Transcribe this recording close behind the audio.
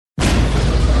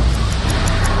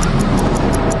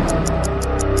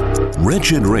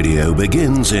Wretched Radio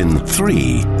begins in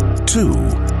 3, 2,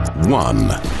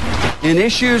 1. In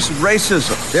issues of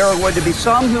racism, there are going to be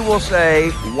some who will say,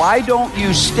 why don't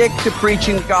you stick to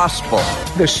preaching gospel?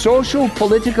 The social,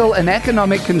 political, and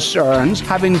economic concerns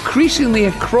have increasingly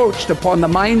encroached upon the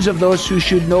minds of those who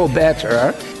should know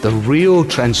better. The real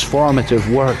transformative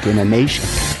work in a nation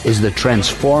is the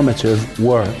transformative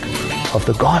work of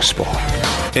the gospel.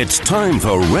 It's time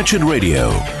for Wretched Radio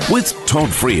with Todd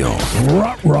Friel.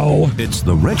 Ruh-roh. It's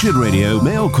the Wretched Radio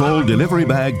mail call delivery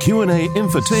bag Q&A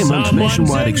infotainment Someone's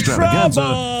nationwide in extravaganza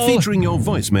trouble. featuring your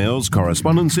voicemails,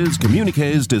 correspondences,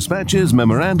 communiques, dispatches,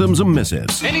 memorandums, and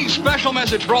missives. Any special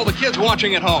message for all the kids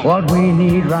watching at home? What we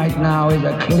need right now is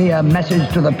a clear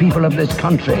message to the people of this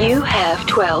country. You have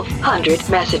 1,200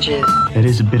 messages. It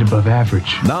is a bit above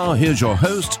average. Now here's your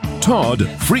host, Todd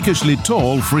Freakishly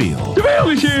Tall Friel. The mail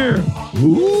is here.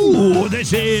 Ooh,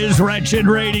 this is Wretched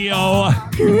Radio.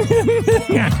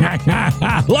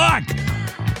 Look,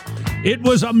 it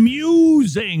was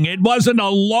amusing. It wasn't a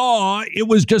law. It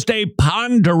was just a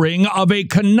pondering of a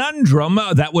conundrum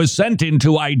that was sent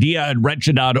into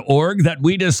idea@wretched.org that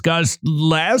we discussed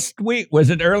last week. Was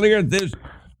it earlier this?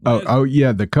 Oh,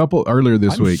 yeah, the couple earlier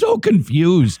this I'm week. so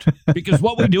confused because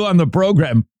what we do on the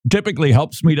program typically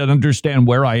helps me to understand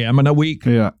where I am in a week.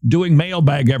 Yeah. Doing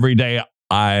mailbag every day,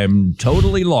 I'm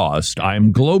totally lost.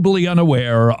 I'm globally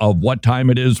unaware of what time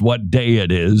it is, what day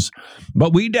it is.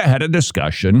 But we had a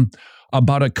discussion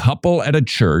about a couple at a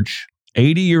church,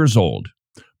 80 years old,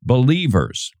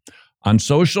 believers, on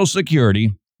Social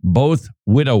Security, both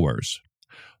widowers,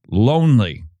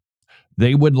 lonely.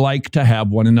 They would like to have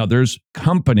one another's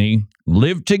company,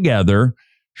 live together,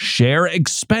 share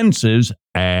expenses,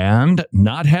 and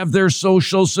not have their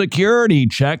Social Security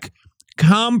check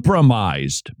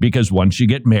compromised. Because once you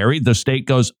get married, the state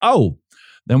goes, oh,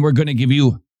 then we're going to give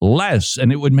you less,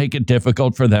 and it would make it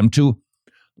difficult for them to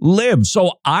live.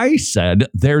 So I said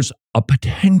there's a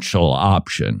potential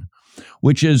option,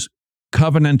 which is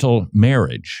covenantal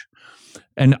marriage.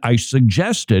 And I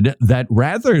suggested that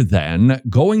rather than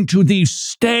going to the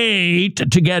state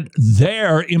to get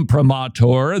their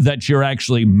imprimatur that you're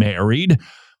actually married,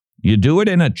 you do it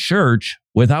in a church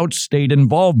without state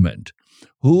involvement.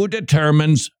 Who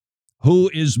determines who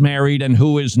is married and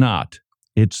who is not?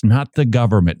 It's not the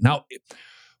government. Now,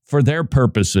 for their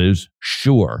purposes,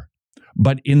 sure.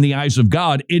 But in the eyes of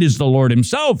God, it is the Lord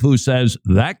himself who says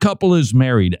that couple is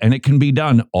married, and it can be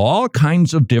done all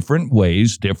kinds of different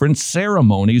ways, different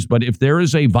ceremonies. But if there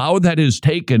is a vow that is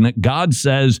taken, God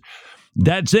says,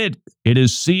 that's it. It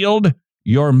is sealed.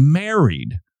 You're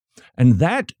married. And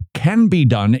that can be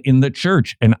done in the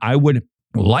church. And I would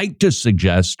like to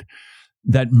suggest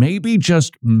that maybe,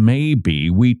 just maybe,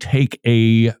 we take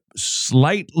a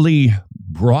slightly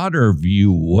broader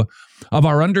view of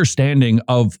our understanding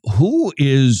of who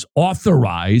is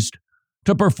authorized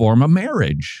to perform a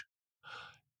marriage.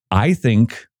 I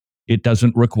think it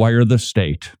doesn't require the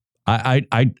state. I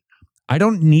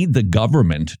don't need the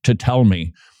government to tell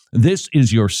me this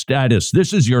is your status,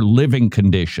 this is your living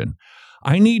condition.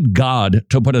 I need God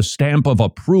to put a stamp of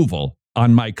approval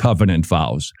on my covenant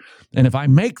vows. And if I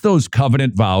make those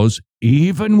covenant vows,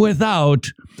 even without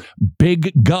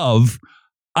big gov,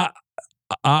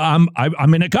 I'm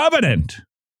in a covenant.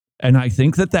 And I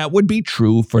think that would be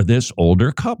true for this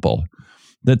older couple,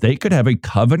 that they could have a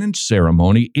covenant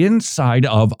ceremony inside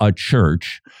of a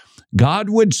church. God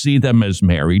would see them as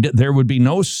married. There would be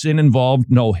no sin involved,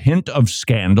 no hint of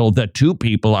scandal that two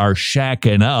people are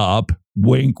shacking up,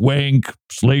 wink, wink,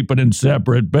 sleeping in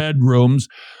separate bedrooms.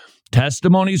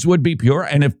 Testimonies would be pure.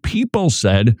 And if people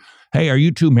said, hey, are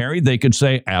you two married? They could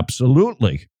say,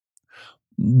 absolutely.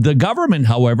 The government,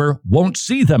 however, won't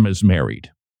see them as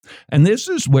married. And this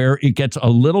is where it gets a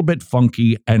little bit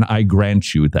funky, and I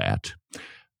grant you that.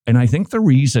 And I think the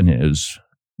reason is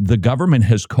the government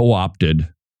has co-opted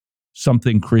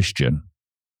something Christian.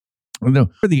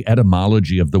 The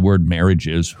etymology of the word marriage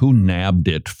is who nabbed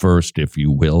it first, if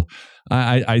you will.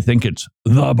 I think it's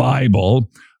the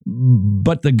Bible.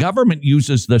 But the government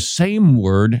uses the same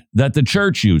word that the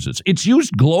church uses. It's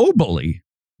used globally,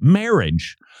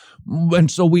 marriage. And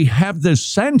so we have this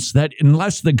sense that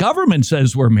unless the government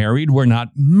says we're married, we're not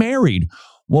married.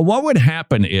 Well, what would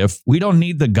happen if we don't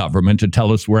need the government to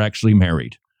tell us we're actually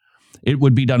married? It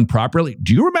would be done properly.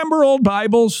 Do you remember old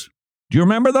Bibles? Do you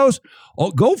remember those? Oh,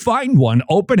 go find one,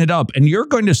 open it up, and you're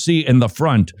going to see in the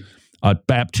front a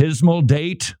baptismal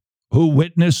date, who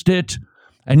witnessed it,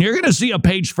 and you're going to see a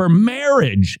page for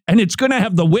marriage, and it's going to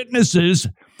have the witnesses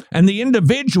and the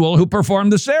individual who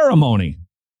performed the ceremony.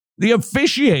 The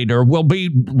officiator will be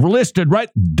listed right,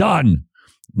 done.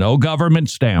 No government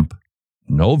stamp,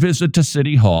 no visit to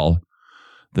City Hall,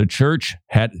 The church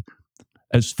had,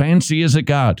 as fancy as it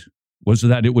got, was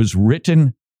that it was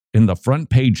written in the front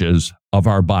pages of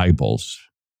our Bibles.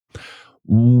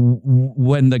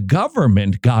 When the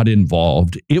government got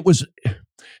involved, it was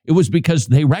because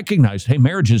they recognized, hey,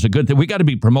 marriage is a good thing. We got to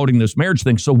be promoting this marriage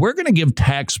thing. So we're going to give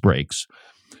tax breaks.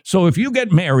 So if you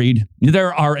get married,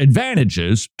 there are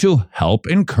advantages to help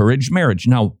encourage marriage.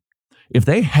 Now, if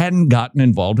they hadn't gotten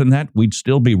involved in that, we'd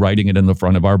still be writing it in the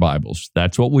front of our Bibles.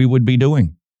 That's what we would be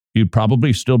doing. You'd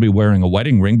probably still be wearing a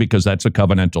wedding ring because that's a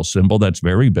covenantal symbol. That's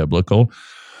very biblical.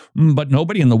 But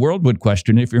nobody in the world would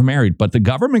question if you're married. But the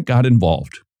government got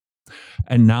involved.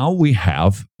 And now we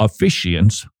have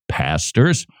officiants,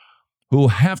 pastors, who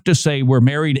have to say we're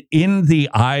married in the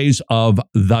eyes of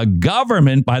the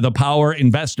government by the power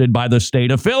invested by the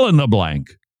state of fill in the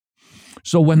blank.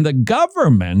 So when the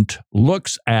government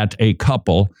looks at a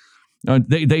couple,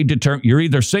 they determine you're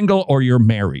either single or you're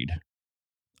married.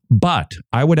 But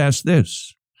I would ask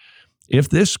this, if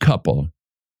this couple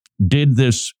did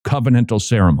this covenantal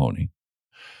ceremony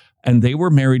and they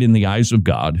were married in the eyes of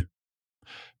God,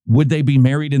 would they be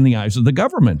married in the eyes of the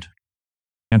government?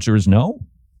 Answer is no,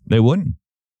 they wouldn't,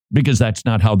 because that's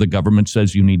not how the government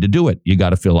says you need to do it. You got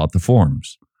to fill out the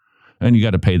forms and you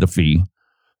got to pay the fee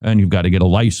and you've got to get a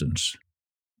license.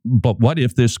 But what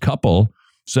if this couple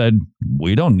said,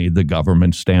 we don't need the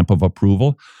government stamp of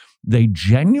approval? They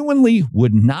genuinely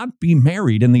would not be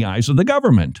married in the eyes of the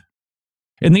government.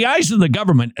 In the eyes of the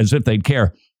government, as if they'd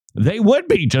care, they would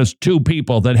be just two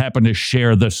people that happen to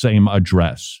share the same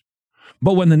address.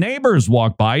 But when the neighbors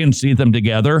walk by and see them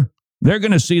together, they're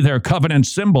going to see their covenant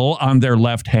symbol on their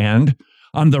left hand,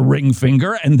 on the ring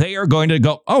finger, and they are going to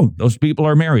go, oh, those people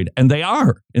are married. And they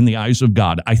are in the eyes of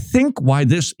God. I think why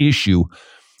this issue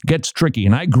gets tricky,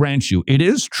 and I grant you, it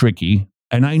is tricky,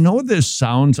 and I know this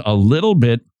sounds a little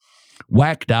bit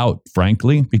whacked out,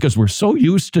 frankly, because we're so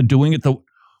used to doing it.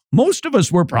 Most of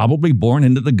us were probably born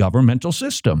into the governmental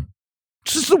system.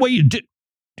 This is the way you did.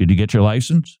 Did you get your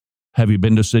license? Have you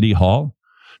been to City Hall?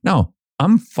 No,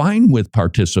 I'm fine with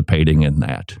participating in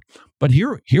that. But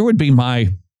here would be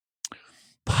my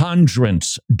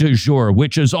ponderance du jour,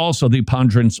 which is also the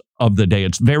ponderance of the day.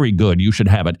 It's very good. You should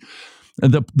have it.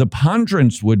 The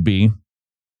ponderance would be,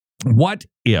 what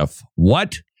if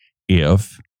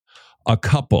a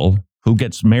couple who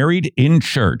gets married in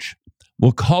church,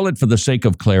 we'll call it for the sake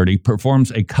of clarity,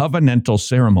 performs a covenantal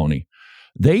ceremony?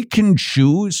 They can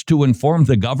choose to inform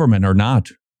the government or not.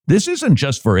 This isn't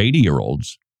just for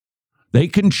 80-year-olds. They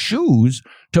can choose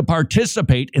to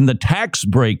participate in the tax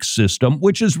break system,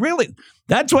 which is really,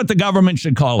 that's what the government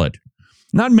should call it.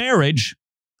 Not marriage.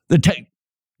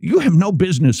 You have no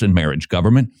business in marriage,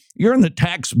 government. You're in the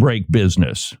tax break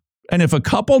business. And if a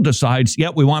couple decides, yeah,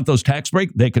 we want those tax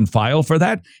breaks, they can file for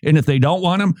that. And if they don't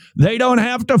want them, they don't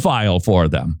have to file for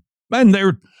them. And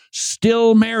they're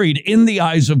still married in the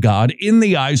eyes of God, in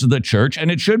the eyes of the church, and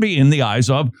it should be in the eyes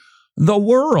of the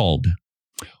world.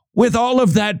 With all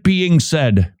of that being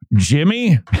said,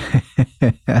 Jimmy?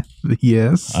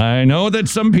 Yes? I know that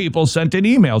some people sent in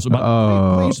emails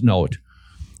about, please note,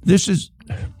 this is,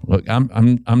 look,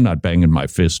 I'm not banging my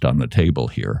fist on the table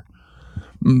here.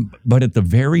 But at the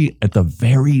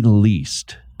very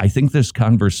least, I think this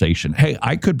conversation, hey,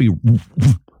 I could be,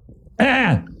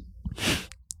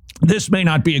 this may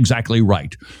not be exactly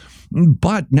right.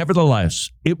 But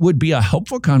nevertheless, it would be a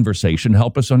helpful conversation to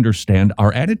help us understand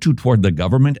our attitude toward the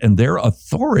government and their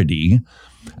authority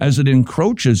as it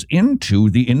encroaches into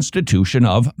the institution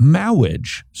of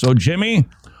marriage. So, Jimmy,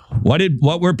 what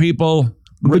were people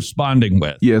responding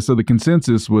with? Yeah, so the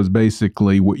consensus was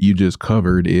basically what you just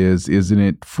covered isn't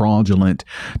it fraudulent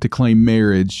to claim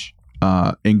marriage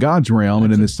in God's realm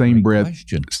and in the same breath,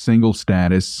 single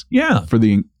status for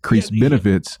the increased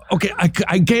benefits? Okay,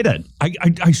 I get it.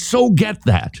 I so get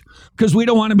that because we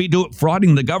don't want to be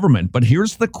frauding the government. But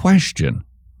here's the question.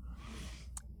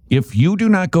 If you do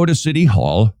not go to City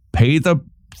Hall, pay the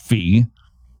fee,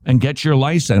 and get your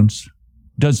license,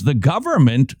 does the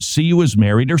government see you as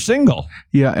married or single?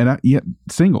 Yeah,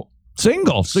 single.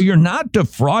 Single. So you're not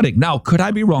defrauding. Now, could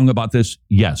I be wrong about this?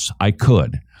 Yes, I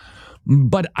could.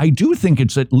 But I do think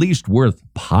it's at least worth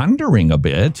pondering a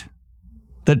bit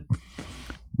that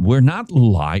we're not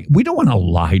lying. We don't want to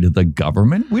lie to the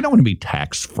government. We don't want to be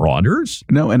tax frauders.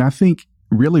 No, and I think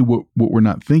really what we're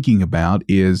not thinking about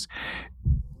is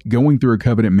going through a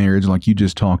covenant marriage like you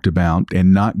just talked about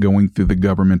and not going through the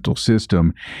governmental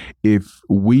system. If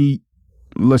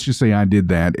let's just say I did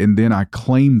that and then I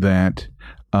claimed that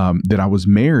I was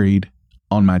married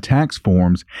on my tax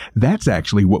forms, that's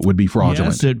actually what would be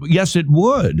fraudulent. Yes, it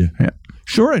would. Yeah.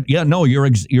 Sure.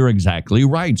 You're exactly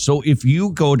right. So if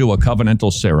you go to a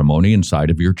covenantal ceremony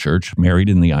inside of your church, married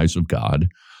in the eyes of God,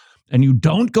 and you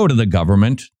don't go to the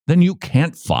government, then you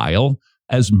can't file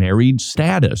as married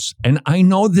status. And I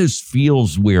know this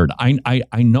feels weird.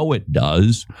 I know it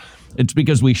does. It's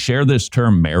because we share this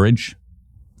term marriage,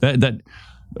 that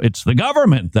it's the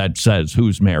government that says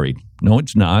who's married. No,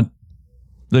 it's not.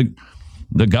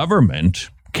 The government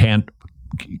can't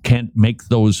make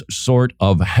those sort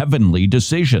of heavenly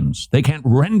decisions. They can't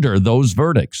render those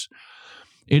verdicts.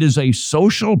 It is a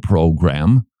social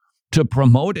program to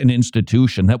promote an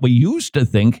institution that we used to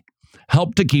think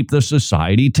helped to keep the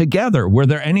society together. Were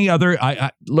there any other?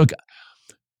 Look,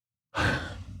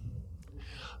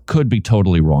 could be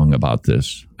totally wrong about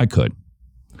this. I could.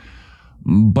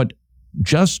 But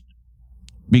just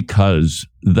because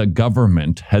the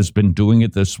government has been doing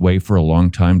it this way for a long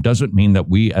time doesn't mean that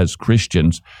we as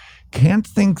Christians can't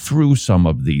think through some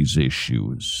of these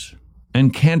issues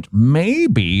and can't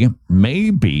maybe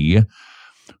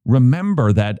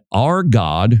remember that our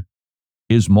God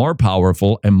is more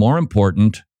powerful and more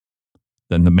important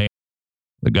than the mayor,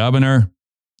 the governor,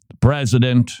 the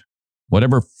president,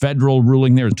 whatever federal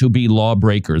ruling there to be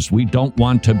lawbreakers. We don't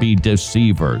want to be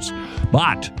deceivers,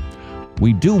 but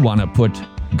we do want to put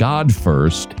God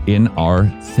first in our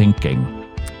thinking.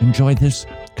 Enjoy this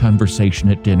conversation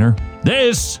at dinner.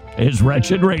 This is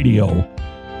Wretched Radio.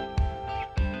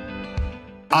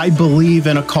 I believe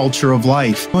in a culture of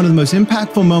life. One of the most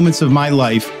impactful moments of my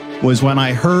life was when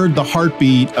I heard the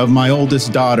heartbeat of my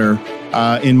oldest daughter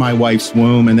in my wife's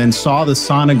womb, and then saw the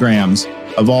sonograms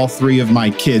of all three of my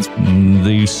kids.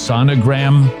 The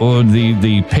sonogram, or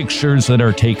the pictures that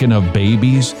are taken of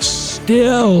babies,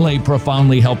 still a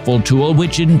profoundly helpful tool,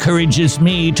 which encourages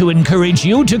me to encourage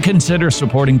you to consider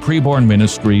supporting Preborn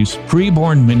Ministries.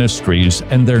 Preborn Ministries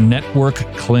and their network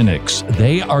clinics.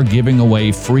 They are giving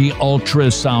away free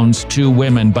ultrasounds to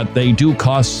women, but they do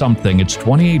cost something. It's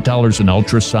 $28 an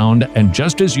ultrasound, and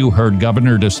just as you heard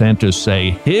Governor DeSantis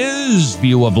say, his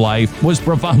view of life was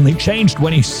profoundly changed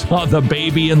when he saw the baby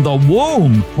in the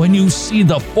womb. When you see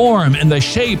the form and the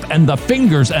shape and the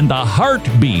fingers and the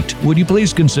heartbeat, would you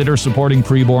please consider supporting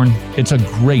Preborn? It's a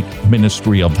great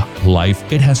ministry of life.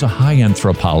 It has a high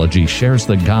anthropology, shares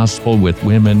the gospel with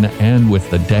women and with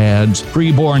the dads.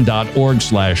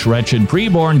 Preborn.org/wretched.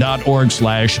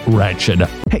 Preborn.org/wretched.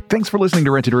 Hey, thanks for listening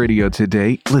to Wretched Radio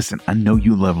today. Listen, I know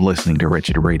you love listening to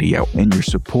Wretched Radio, and your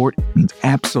support means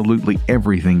absolutely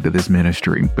everything to this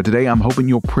ministry. But today, I'm hoping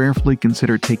you'll prayerfully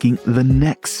consider taking the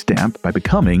next step by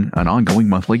becoming an ongoing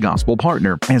monthly gospel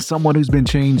partner. As someone who's been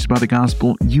changed by the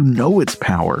gospel, you know its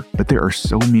power, but there are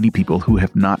so many people who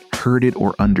have not heard it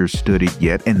or understood it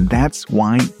yet, and that's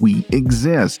why we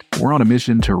exist. We're on a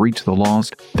mission to reach the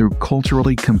lost through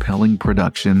culturally compelling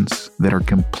productions that are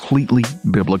completely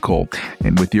biblical.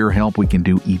 And with your help, we can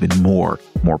do even more.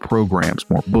 More programs,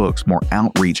 more books, more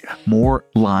outreach, more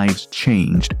lives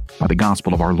changed by the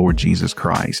gospel of our Lord Jesus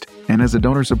Christ. And as a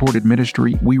donor-supported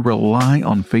ministry, we rely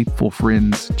on faithful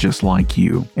friends just like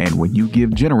you. And when you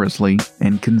give generously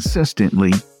and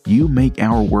consistently, you make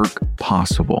our work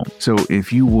possible. So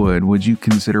if you would you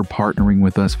consider partnering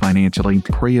with us financially?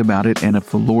 Pray about it, and if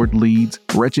the Lord leads,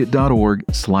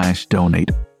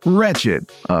 wretched.org/donate. Wretched.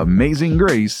 Amazing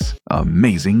grace.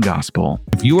 Amazing gospel.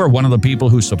 If you are one of the people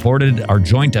who supported our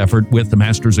joint effort with the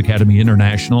Masters Academy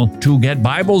International to get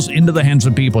Bibles into the hands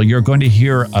of people, you're going to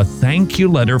hear a thank you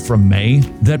letter from May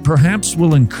that perhaps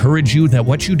will encourage you that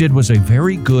what you did was a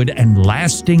very good and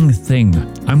lasting thing.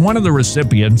 I'm one of the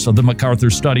recipients of the MacArthur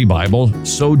Study Bible,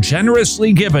 so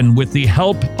generously given with the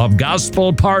help of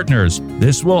gospel partners.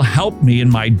 This will help me in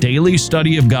my daily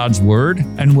study of God's Word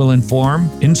and will inform,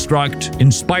 instruct,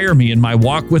 inspire me in my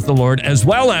walk with the Lord, as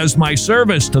well as my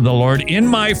service to the Lord in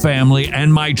my family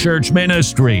and my church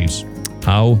ministries.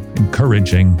 How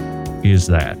encouraging is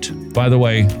that? By the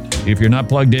way, if you're not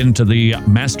plugged into the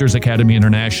Masters Academy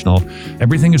International,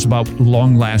 everything is about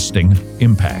long-lasting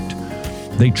impact.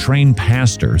 They train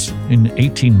pastors in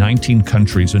 18, 19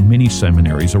 countries and many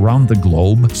seminaries around the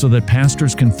globe so that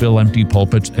pastors can fill empty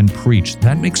pulpits and preach.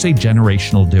 That makes a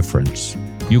generational difference.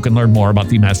 You can learn more about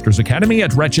the Masters Academy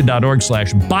at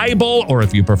wretched.org/Bible, or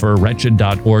if you prefer,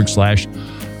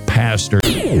 wretched.org/pastor.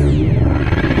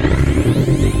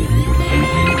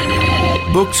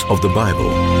 Books of the Bible.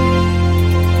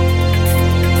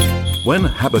 When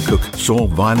Habakkuk saw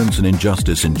violence and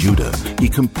injustice in Judah, he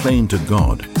complained to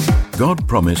God. God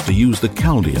promised to use the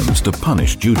Chaldeans to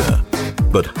punish Judah,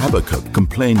 but Habakkuk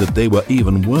complained that they were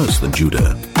even worse than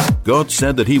Judah. God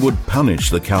said that he would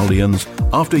punish the Chaldeans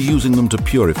after using them to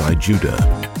purify Judah.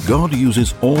 God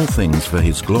uses all things for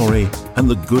his glory and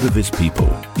the good of his people,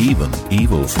 even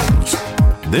evil things.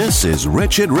 This is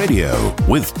Wretched Radio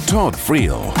with Todd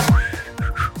Friel.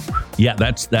 Yeah,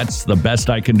 that's the best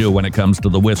I can do when it comes to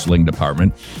the whistling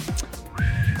department.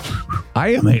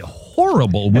 I am a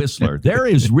horrible whistler. There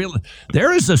is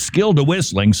a skill to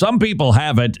whistling. Some people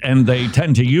have it and they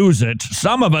tend to use it.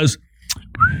 Some of us,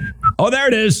 oh, there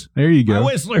it is. There you go. My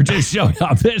whistler just showed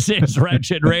up. This is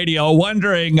Wretched Radio.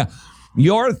 Wondering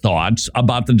your thoughts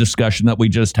about the discussion that we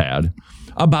just had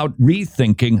about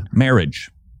rethinking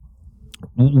marriage,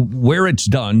 where it's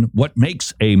done, what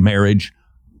makes a marriage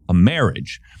a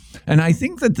marriage. And I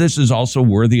think that this is also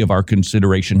worthy of our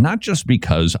consideration, not just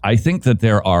because I think that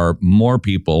there are more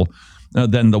people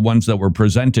than the ones that were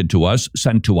presented to us,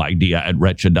 sent to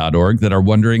idea@wretched.org, that are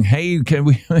wondering, hey, can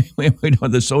we know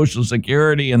the Social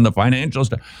Security and the financial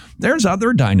stuff? There's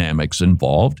other dynamics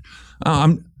involved.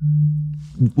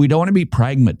 We don't want to be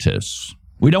pragmatists.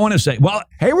 We don't want to say, well,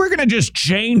 hey, we're going to just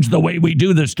change the way we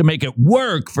do this to make it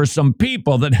work for some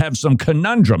people that have some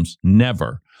conundrums.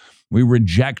 Never. We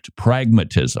reject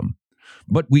pragmatism.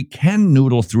 But we can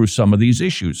noodle through some of these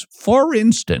issues. For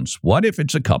instance, what if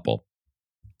it's a couple?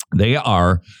 They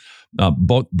are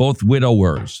both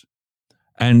widowers,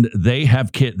 and they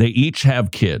have They each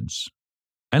have kids,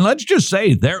 and let's just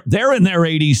say they're in their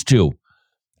 80s too,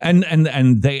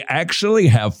 and they actually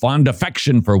have fond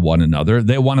affection for one another.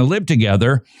 They want to live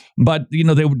together, but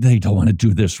they don't want to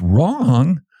do this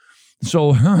wrong.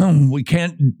 So we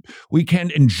can't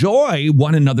enjoy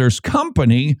one another's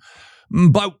company.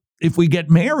 But if we get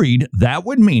married, that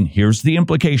would mean, here's the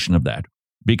implication of that.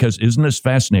 Because isn't this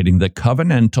fascinating? The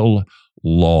covenantal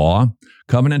law,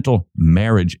 covenantal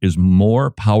marriage is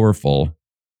more powerful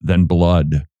than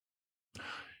blood.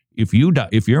 If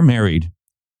you're married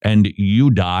and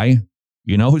you die,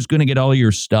 you know who's going to get all of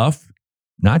your stuff?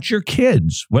 Not your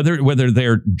kids, whether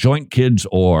they're joint kids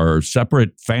or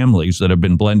separate families that have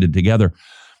been blended together.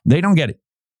 They don't get it.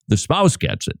 The spouse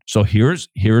gets it. So here's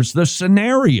the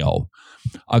scenario.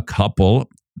 A couple,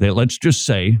 let's just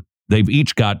say, they've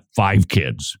each got 5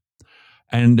 kids,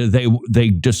 and they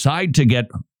decide to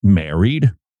get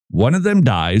married. One of them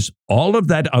dies. All of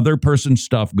that other person's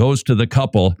stuff goes to the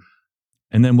couple.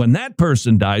 And then when that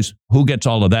person dies, who gets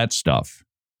all of that stuff?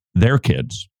 Their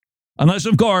kids. Unless,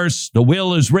 of course, the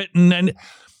will is written. And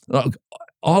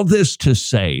all this to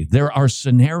say, there are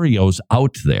scenarios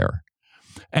out there.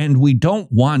 And we don't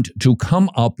want to come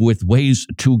up with ways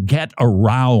to get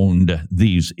around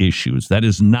these issues. That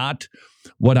is not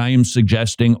what I am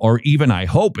suggesting, or even, I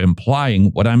hope, implying.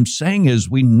 What I'm saying is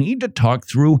we need to talk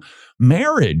through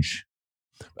marriage,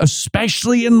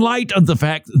 especially in light of the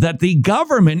fact that the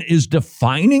government is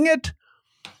defining it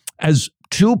as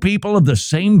two people of the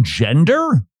same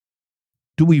gender.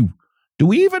 Do we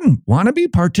even want to be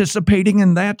participating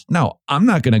in that? No, I'm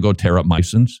not going to go tear up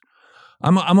Masons.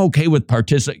 I'm okay with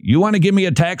participating. You want to give me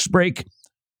a tax break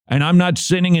and I'm not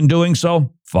sinning in doing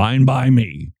so? Fine by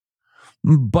me.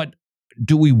 But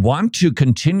do we want to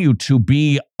continue to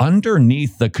be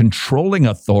underneath the controlling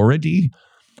authority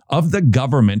of the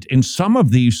government in some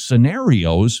of these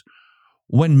scenarios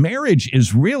when marriage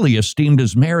is really esteemed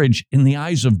as marriage in the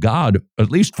eyes of God?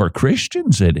 At least for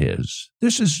Christians it is.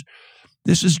 This is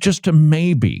just a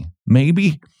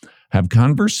maybe have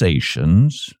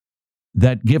conversations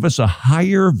that give us a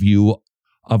higher view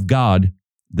of God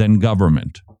than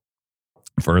government.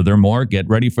 Furthermore, get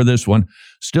ready for this one.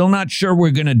 Still not sure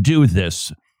we're going to do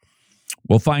this.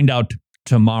 We'll find out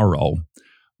tomorrow.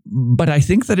 But I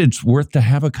think that it's worth to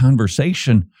have a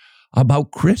conversation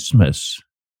about Christmas.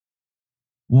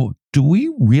 Well, do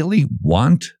we really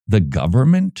want the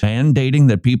government mandating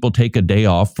that people take a day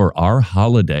off for our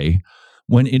holiday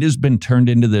when it has been turned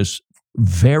into this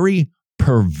very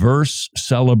perverse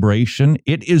celebration?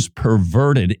 It is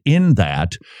perverted in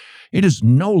that it is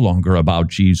no longer about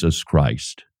Jesus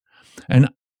Christ. And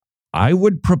I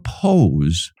would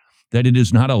propose that it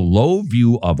is not a low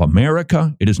view of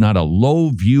America. It is not a low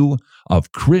view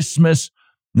of Christmas.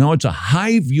 No, it's a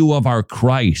high view of our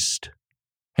Christ.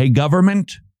 Hey,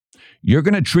 government, you're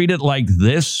going to treat it like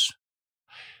this?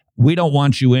 We don't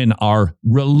want you in our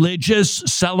religious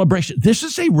celebration. This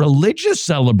is a religious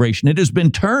celebration. It has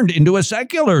been turned into a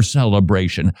secular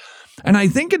celebration. And I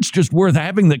think it's just worth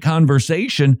having the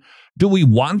conversation. Do we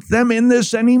want them in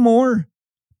this anymore?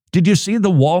 Did you see the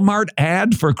Walmart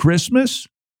ad for Christmas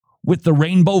with the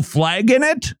rainbow flag in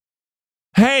it?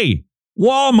 Hey,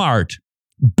 Walmart,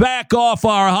 back off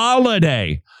our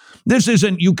holiday. This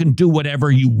isn't you can do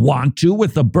whatever you want to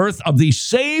with the birth of the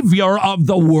Savior of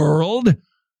the world.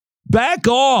 Back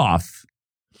off.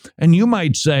 And you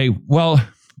might say, well,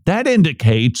 that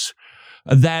indicates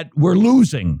that we're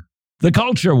losing the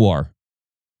culture war.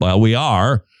 Well, we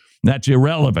are. That's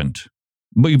irrelevant.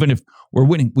 Even if we're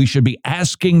winning, we should be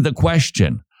asking the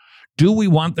question, do we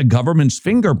want the government's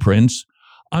fingerprints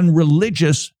on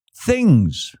religious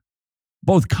things,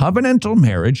 both covenantal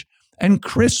marriage and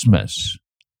Christmas?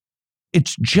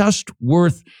 It's just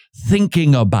worth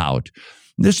thinking about.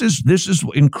 This is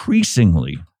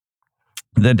increasingly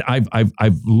that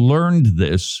I've learned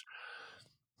this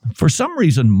for some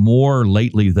reason more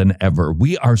lately than ever.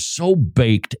 We are so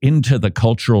baked into the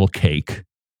cultural cake,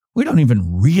 we don't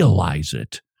even realize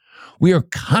it. We are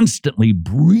constantly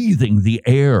breathing the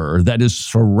air that is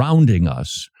surrounding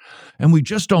us, and we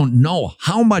just don't know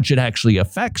how much it actually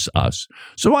affects us.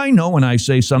 So I know when I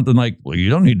say something like, well, you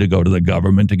don't need to go to the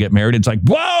government to get married, it's like,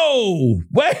 whoa,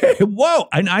 whoa.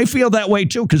 And I feel that way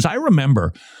too, because I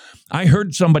remember I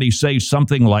heard somebody say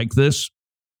something like this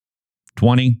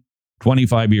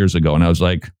 25 years ago, and I was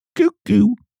like,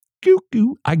 cuckoo.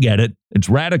 I get it. It's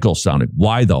radical sounding.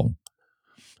 Why though?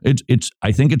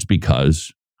 I think it's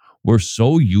because we're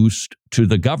so used to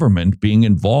the government being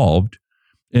involved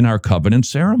in our covenant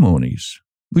ceremonies.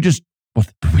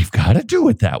 We've got to do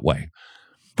it that way.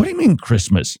 What do you mean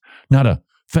Christmas? Not a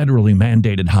federally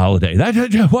mandated holiday.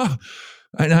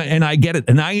 And I get it.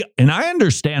 And I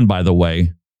understand, by the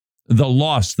way, the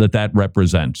loss that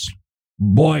represents.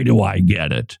 Boy, do I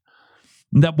get it.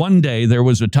 That one day there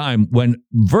was a time when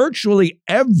virtually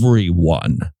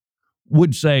everyone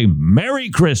would say, Merry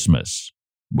Christmas.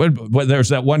 There's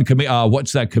that one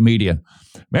what's that comedian?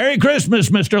 Merry Christmas,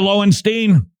 Mr.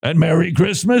 Lowenstein, and Merry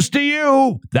Christmas to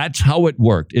you. That's how it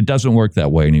worked. It doesn't work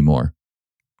that way anymore.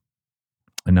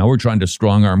 And now we're trying to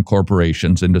strong-arm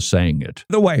corporations into saying it.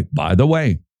 By the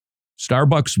way,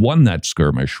 Starbucks won that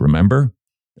skirmish, remember?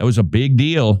 That was a big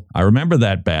deal. I remember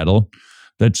that battle,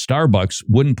 that Starbucks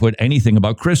wouldn't put anything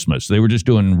about Christmas. They were just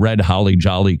doing red Holly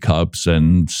Jolly cups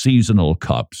and seasonal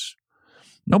cups.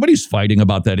 Nobody's fighting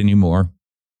about that anymore.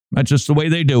 That's just the way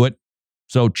they do it.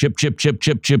 So chip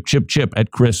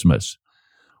at Christmas.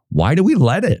 Why do we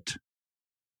let it?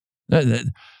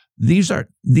 I'm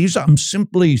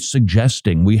simply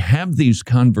suggesting we have these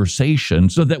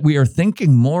conversations so that we are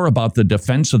thinking more about the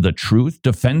defense of the truth,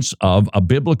 defense of a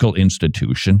biblical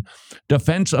institution,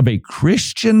 defense of a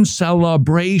Christian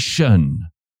celebration.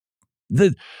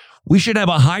 We should have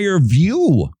a higher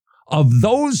view of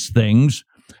those things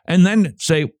and then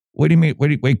say, what do you mean?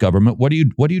 Wait, government, what are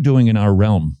you doing in our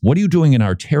realm? What are you doing in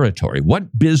our territory?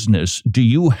 What business do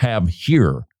you have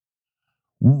here?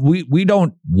 We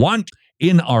don't want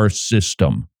in our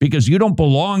system because you don't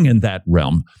belong in that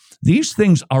realm. These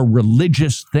things are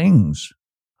religious things.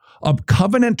 A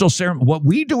covenantal ceremony, what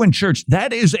we do in church,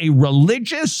 that is a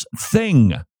religious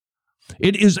thing.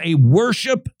 It is a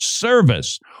worship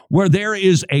service where there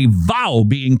is a vow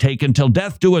being taken till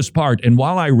death do us part. And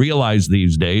while I realize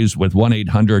these days with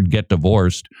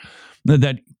 1-800-GET-DIVORCED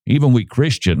that even we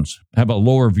Christians have a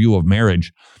lower view of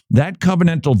marriage, that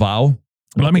covenantal vow,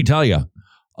 let me tell you,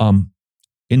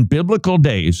 in biblical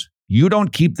days, you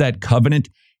don't keep that covenant,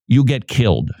 you get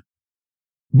killed.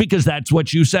 Because that's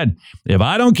what you said. If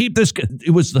I don't keep this,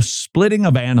 it was the splitting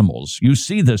of animals. You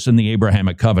see this in the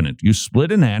Abrahamic covenant. You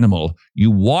split an animal,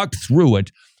 you walked through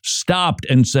it, stopped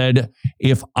and said,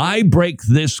 if I break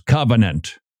this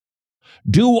covenant,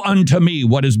 do unto me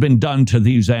what has been done to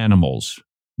these animals.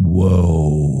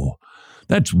 Whoa,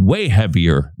 that's way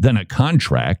heavier than a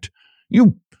contract.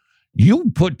 You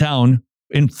put down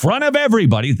in front of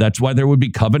everybody, that's why there would be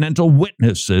covenantal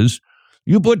witnesses.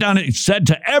 You put down, it said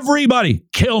to everybody,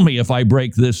 kill me if I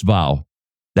break this vow.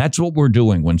 That's what we're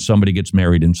doing when somebody gets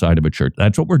married inside of a church.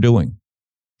 That's what we're doing.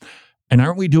 And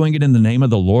aren't we doing it in the name of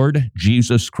the Lord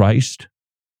Jesus Christ?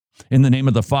 In the name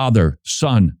of the Father,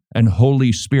 Son, and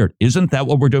Holy Spirit. Isn't that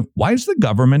what we're doing? Why is the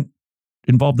government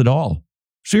involved at all?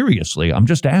 Seriously, I'm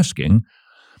just asking.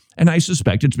 And I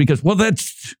suspect it's because, but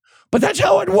that's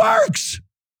how it works.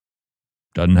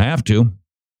 Doesn't have to.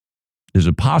 Is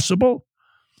it possible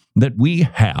that we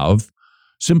have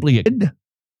simply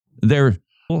they're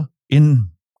in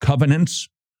covenants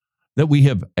that we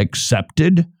have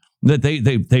accepted, that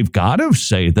they've got to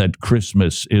say that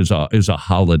Christmas is a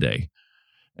holiday?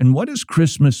 And what does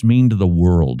Christmas mean to the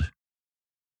world?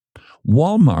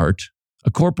 Walmart,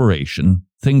 a corporation,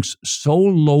 thinks so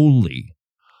lowly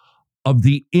of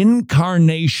the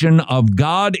incarnation of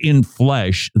God in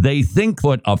flesh, they think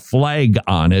put a flag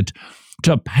on it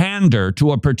to pander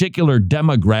to a particular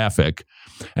demographic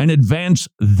and advance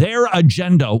their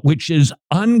agenda, which is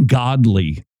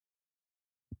ungodly.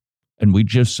 And we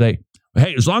just say,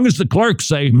 Hey, as long as the clerks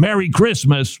say Merry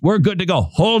Christmas, we're good to go.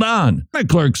 Hold on. The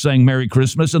clerk's saying Merry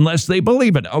Christmas unless they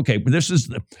believe it. Okay, but this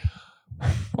is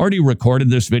already recorded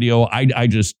this video. I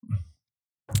just,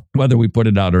 whether we put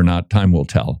it out or not, time will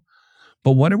tell.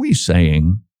 But what are we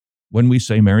saying when we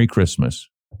say Merry Christmas?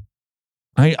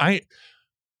 We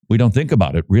don't think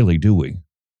about it, really, do we?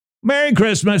 Merry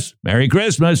Christmas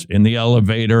in the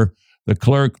elevator. The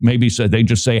clerk maybe said, they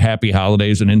just say Happy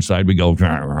Holidays, and inside we go,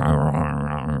 rah, rah,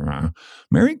 rah, rah.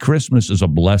 Merry Christmas is a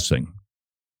blessing.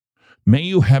 May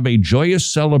you have a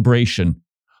joyous celebration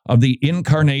of the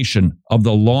incarnation of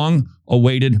the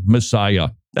long-awaited Messiah.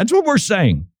 That's what we're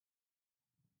saying.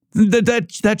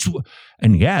 That's,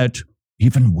 and yet,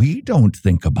 even we don't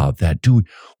think about that, do we?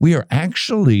 We are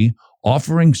actually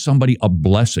offering somebody a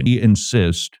blessing. We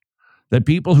insist that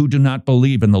people who do not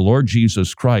believe in the Lord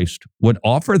Jesus Christ would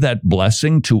offer that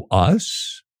blessing to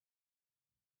us?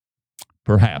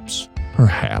 Perhaps.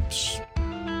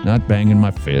 Not banging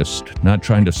my fist, not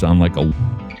trying to sound like a...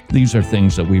 These are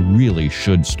things that we really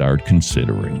should start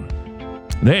considering.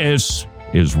 This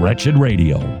is Wretched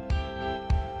Radio.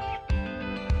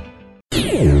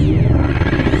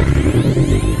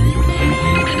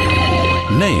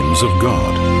 Names of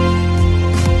God.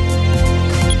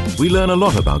 We learn a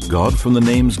lot about God from the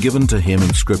names given to him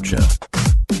in Scripture.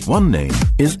 One name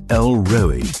is El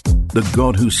Roi, the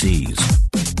God who sees.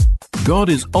 God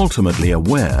is ultimately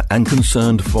aware and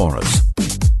concerned for us.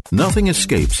 Nothing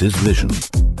escapes his vision.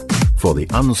 For the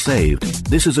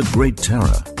unsaved, this is a great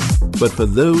terror. But for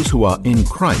those who are in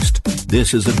Christ,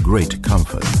 this is a great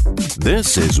comfort.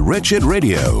 This is Wretched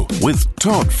Radio with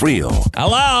Todd Friel.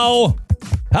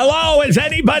 Hello, is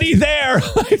anybody there?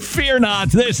 Fear not,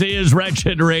 this is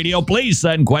Wretched Radio. Please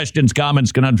send questions,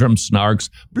 comments, conundrums, snarks,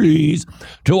 please,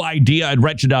 to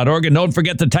idea@wretched.org. And don't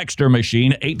forget the texter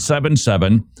machine,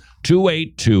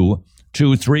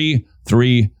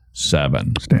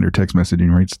 877-282-2337. Standard text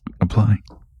messaging rates apply.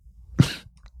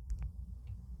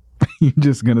 You're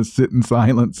just going to sit in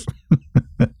silence.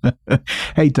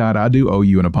 Hey, Todd, I do owe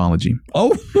you an apology.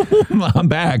 Oh, I'm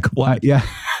back. What? Yeah.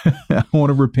 I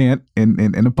want to repent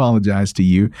and apologize to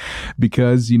you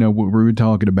because, you know, what we were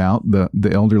talking about, the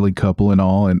elderly couple and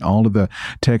all of the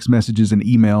text messages and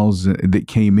emails that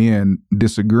came in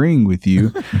disagreeing with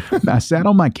you. I sat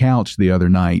on my couch the other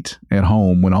night at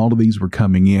home when all of these were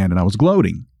coming in, and I was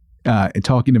gloating and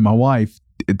talking to my wife,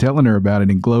 telling her about it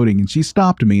and gloating. And she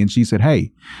stopped me and she said,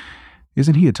 "Hey,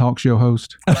 isn't he a talk show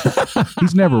host?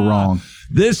 He's never wrong."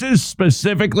 This is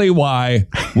specifically why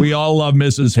we all love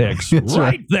Mrs. Hicks.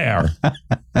 right there.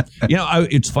 You know,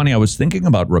 it's funny. I was thinking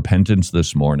about repentance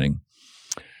this morning.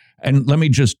 And let me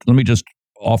just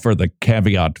offer the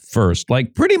caveat first,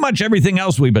 like pretty much everything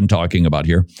else we've been talking about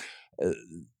here,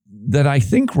 that I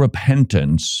think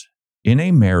repentance in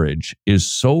a marriage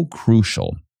is so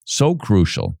crucial,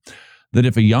 that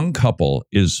if a young couple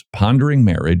is pondering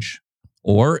marriage,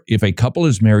 or if a couple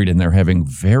is married and they're having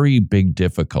very big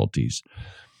difficulties,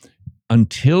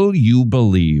 until you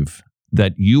believe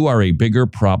that you are a bigger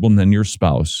problem than your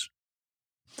spouse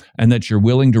and that you're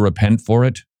willing to repent for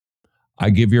it,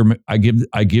 I give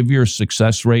your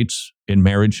success rates in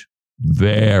marriage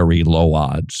very low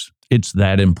odds. It's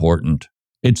that important.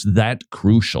 It's that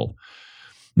crucial.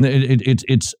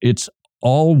 It's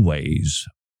always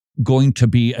going to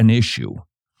be an issue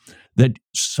that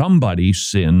somebody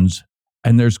sins.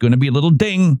 And there's going to be a little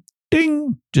ding,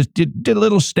 just did a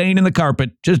little stain in the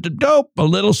carpet, just a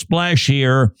little splash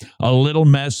here, a little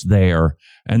mess there.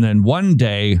 And then one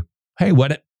day, hey,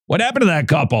 what happened to that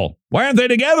couple? Why aren't they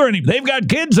together anymore? They've got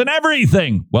kids and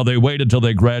everything. Well, they waited till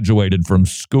they graduated from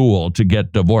school to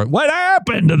get divorced. What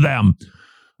happened to them?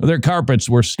 Their carpets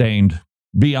were stained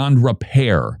beyond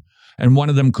repair, and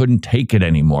one of them couldn't take it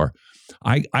anymore.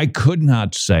 I could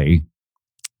not say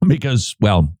because,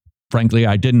 well, frankly,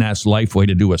 I didn't ask Lifeway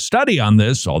to do a study on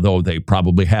this, although they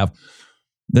probably have,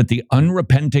 that the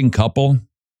unrepenting couple,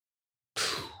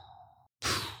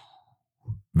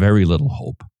 very little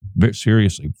hope.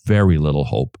 Seriously, very little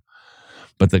hope.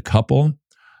 But the couple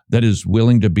that is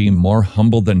willing to be more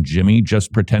humble than Jimmy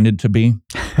just pretended to be,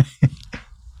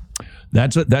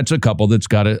 that's a couple that's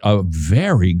got a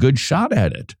very good shot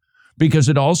at it, because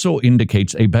it also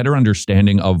indicates a better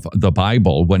understanding of the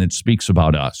Bible when it speaks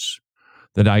about us.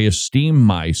 That I esteem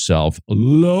myself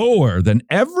lower than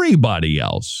everybody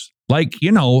else. Like, you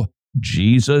know,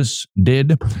 Jesus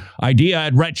did.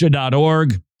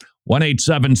 Idea@wretched.org,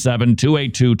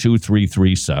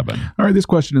 1-877-282-2337. All right, this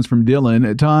question is from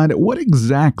Dylan. Todd, what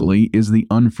exactly is the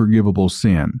unforgivable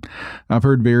sin? I've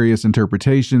heard various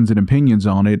interpretations and opinions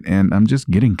on it, and I'm just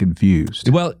getting confused.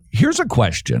 Well, here's a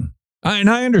question.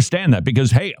 And I understand that because,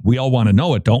 hey, we all want to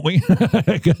know it, don't we?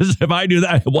 Because if I do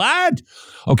that, what?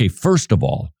 Okay, first of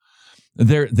all,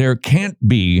 there can't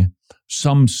be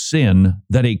some sin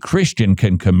that a Christian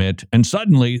can commit and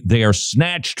suddenly they are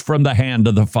snatched from the hand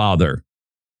of the Father.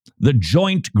 The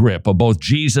joint grip of both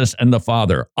Jesus and the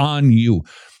Father on you.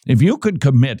 If you could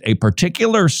commit a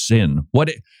particular sin,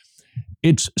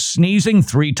 it's sneezing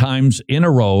 3 times in a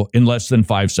row in less than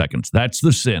 5 seconds. That's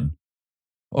the sin.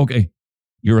 Okay.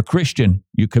 You're a Christian,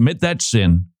 you commit that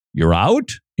sin, you're out?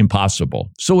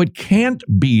 Impossible. So it can't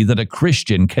be that a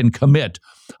Christian can commit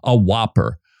a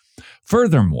whopper.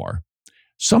 Furthermore,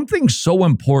 something so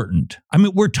important,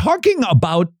 we're talking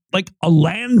about like a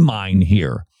landmine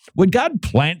here. Would God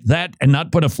plant that and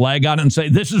not put a flag on it and say,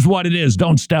 this is what it is,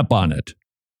 don't step on it?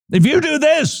 If you do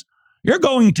this, you're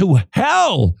going to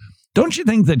hell. Don't you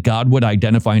think that God would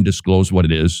identify and disclose what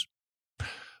it is?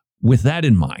 With that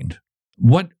in mind,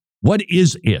 what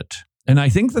is it? And I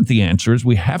think that the answer is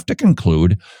we have to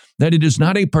conclude that it is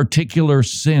not a particular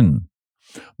sin,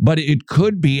 but it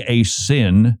could be a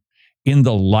sin in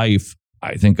the life,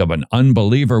 I think, of an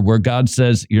unbeliever where God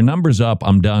says, your number's up,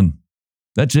 I'm done.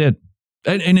 That's it.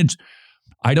 And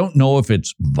I don't know if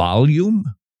it's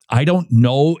volume. I don't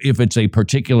know if it's a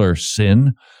particular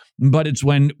sin, but it's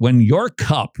when your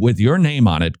cup with your name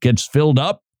on it gets filled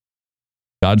up,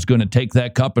 God's going to take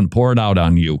that cup and pour it out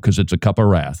on you because it's a cup of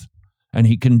wrath. And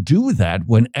he can do that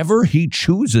whenever he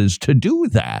chooses to do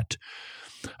that.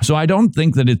 So I don't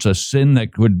think that it's a sin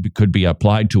that could be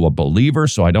applied to a believer.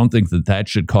 So I don't think that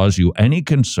should cause you any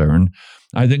concern.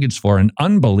 I think it's for an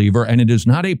unbeliever, and it is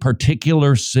not a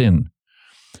particular sin.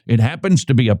 It happens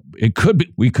to be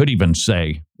we could even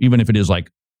say, even if it is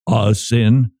like a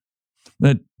sin,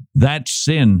 that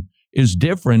sin is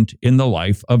different in the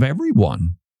life of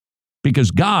everyone.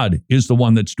 Because God is the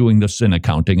one that's doing the sin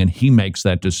accounting, and he makes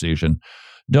that decision.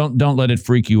 Don't let it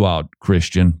freak you out,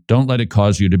 Christian. Don't let it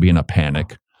cause you to be in a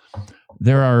panic.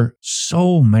 There are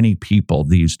so many people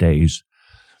these days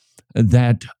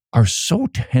that are so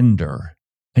tender.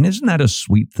 And isn't that a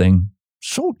sweet thing?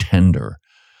 So tender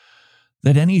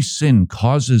that any sin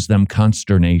causes them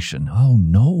consternation. Oh,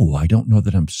 no, I don't know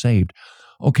that I'm saved.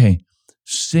 Okay,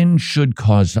 sin should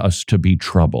cause us to be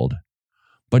troubled,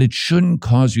 but it shouldn't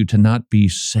cause you to not be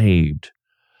saved.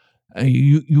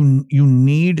 You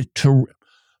need to.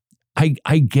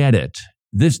 I get it.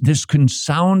 This can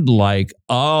sound like,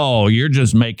 oh, you're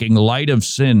just making light of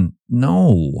sin.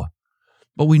 No,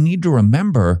 but we need to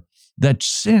remember that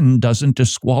sin doesn't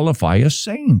disqualify a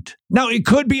saint. Now, it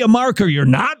could be a marker you're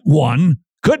not one.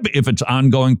 Could be if it's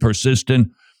ongoing, persistent.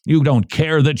 You don't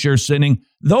care that you're sinning.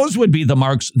 Those would be the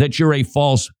marks that you're a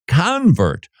false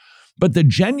convert. But the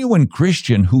genuine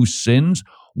Christian who sins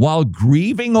while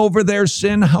grieving over their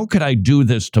sin, how could I do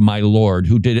this to my Lord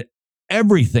who did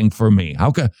everything for me?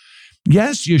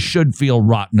 Yes, you should feel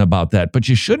rotten about that, but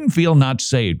you shouldn't feel not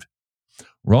saved.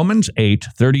 Romans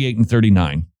 8:38 and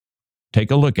 39. Take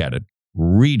a look at it.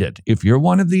 Read it. If you're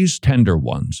one of these tender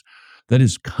ones that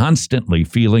is constantly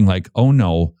feeling like, oh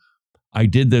no, I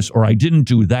did this or I didn't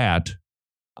do that,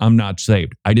 I'm not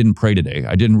saved. I didn't pray today.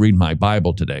 I didn't read my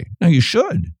Bible today. Now, you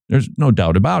should. There's no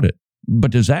doubt about it.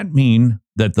 But does that mean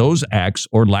that those acts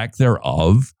or lack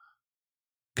thereof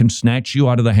can snatch you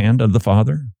out of the hand of the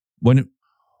Father?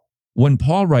 When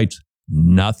Paul writes,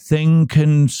 nothing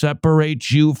can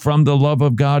separate you from the love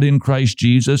of God in Christ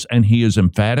Jesus, and he is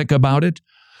emphatic about it,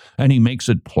 and he makes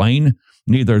it plain,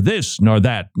 neither this nor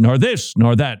that, nor this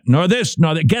nor that, nor this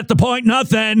nor that. Get the point?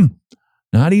 Nothing.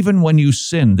 Not even when you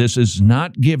sin. This is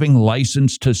not giving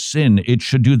license to sin. It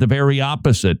should do the very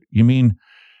opposite. You mean,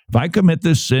 if I commit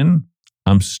this sin,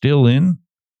 I'm still in?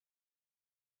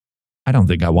 I don't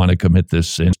think I want to commit this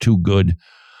sin. It's too good.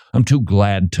 I'm too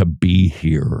glad to be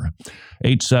here.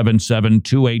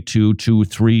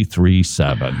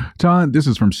 877-282-2337. Todd, this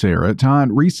is from Sarah. Todd,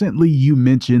 recently you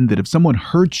mentioned that if someone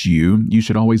hurts you, you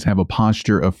should always have a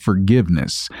posture of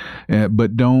forgiveness,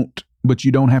 but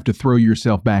you don't have to throw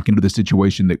yourself back into the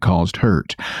situation that caused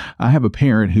hurt. I have a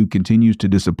parent who continues to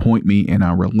disappoint me in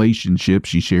our relationship.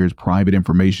 She shares private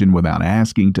information without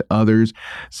asking to others.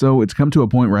 So it's come to a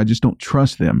point where I just don't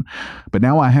trust them. But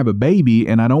now I have a baby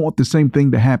and I don't want the same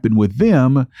thing to happen with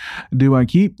them. Do I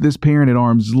keep this parent at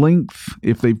arm's length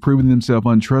if they've proven themselves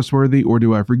untrustworthy, or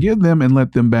do I forgive them and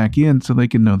let them back in so they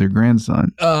can know their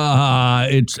grandson?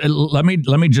 Let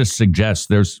me just suggest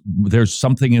there's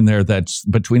something in there that's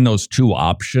between those two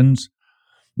options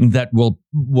that will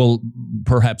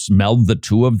perhaps meld the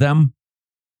two of them.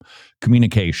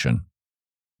 Communication.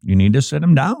 You need to sit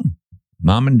them down.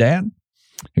 Mom and Dad,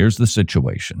 here's the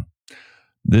situation.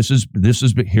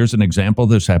 Here's an example.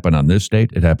 This happened on this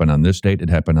date. It happened on this date. It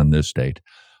happened on this date.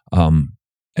 And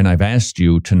I've asked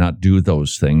you to not do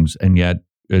those things. And yet,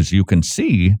 as you can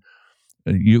see,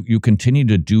 you continue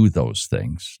to do those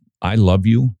things. I love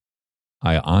you.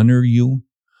 I honor you.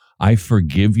 I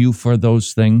forgive you for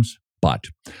those things. But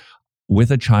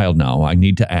with a child now, I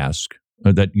need to ask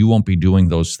that you won't be doing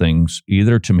those things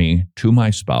either to me, to my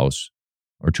spouse,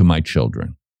 or to my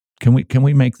children. Can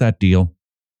we make that deal?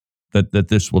 That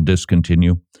this will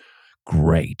discontinue?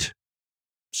 Great.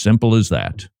 Simple as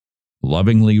that.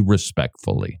 Lovingly,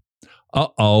 respectfully.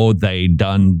 Uh-oh, they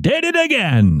done did it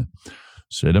again.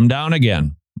 Sit them down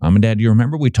again. Mom and Dad, do you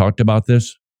remember we talked about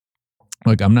this?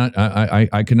 Like,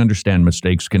 I can understand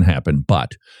mistakes can happen,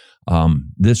 but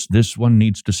this one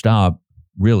needs to stop.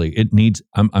 Really, it needs,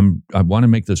 I want to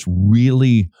make this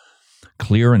really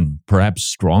clear and perhaps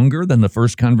stronger than the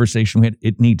first conversation we had.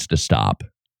 It needs to stop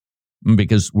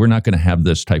because we're not going to have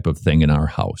this type of thing in our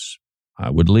house. I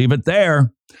would leave it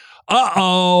there.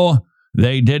 Uh-oh,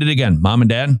 they did it again. Mom and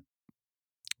Dad,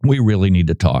 we really need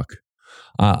to talk.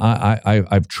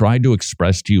 I've tried to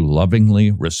express to you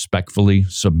lovingly, respectfully,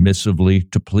 submissively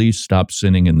to please stop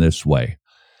sinning in this way.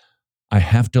 I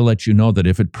have to let you know that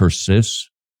if it persists,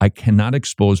 I cannot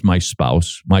expose my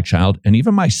spouse, my child, and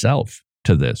even myself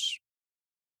to this.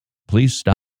 Please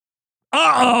stop.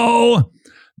 Uh-oh!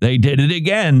 They did it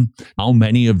again. How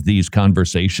many of these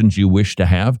conversations you wish to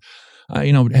have?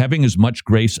 Having as much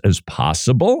grace as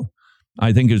possible,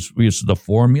 I think is the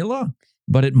formula.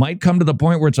 But it might come to the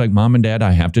point where it's like, Mom and Dad,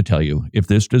 I have to tell you, if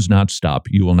this does not stop,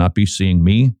 you will not be seeing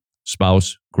me,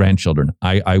 spouse, grandchildren.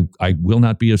 I will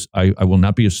not be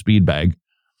a speed bag,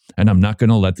 and I'm not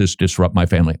going to let this disrupt my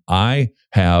family. I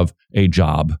have a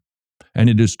job, and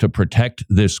it is to protect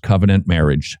this covenant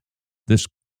marriage.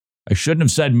 I shouldn't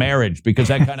have said marriage because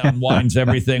that kind of unwinds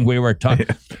everything we were talking.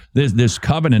 This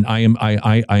covenant I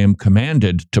am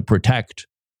commanded to protect.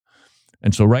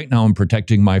 And so right now I'm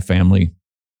protecting my family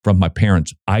from my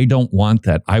parents. I don't want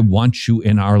that. I want you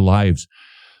in our lives.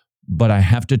 But I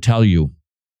have to tell you,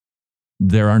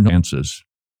 there are no chances.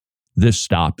 This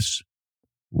stops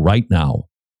right now.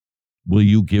 Will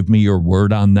you give me your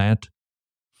word on that?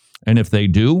 And if they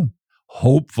do,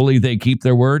 hopefully they keep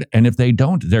their word. And if they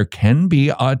don't, there can be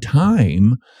a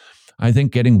time. I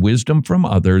think getting wisdom from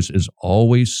others is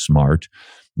always smart.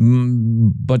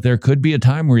 But there could be a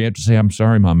time where you have to say, I'm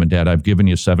sorry, Mom and Dad, I've given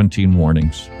you 17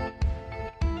 warnings.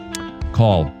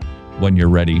 Call when you're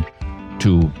ready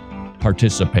to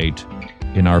participate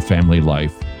in our family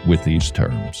life with these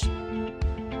terms.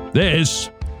 This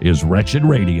is Wretched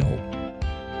Radio.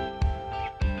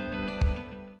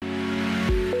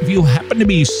 If you happen to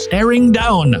be staring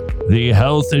down the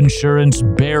health insurance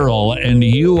barrel and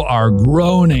you are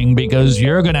groaning because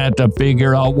you're going to have to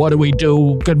figure out, what do we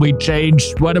do? Could we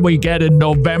change? What do we get in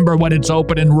November when it's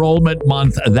open enrollment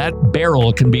month? That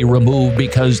barrel can be removed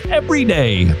because every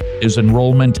day is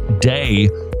enrollment day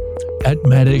at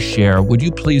Medi-Share. Would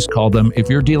you please call them if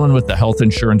you're dealing with the health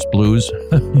insurance blues?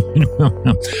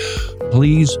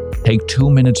 Please take 2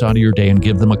 minutes out of your day and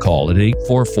give them a call at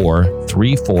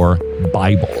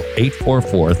 844-34-BIBLE.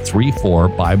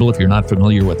 844-34-BIBLE. If you're not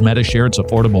familiar with Medi-Share, it's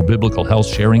affordable biblical health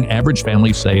sharing. Average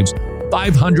family saves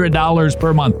 $500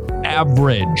 per month.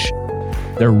 Average.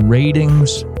 Their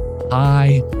ratings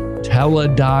high.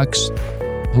 Teledocs.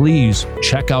 Please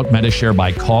check out Medi-Share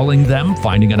by calling them,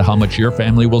 finding out how much your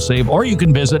family will save, or you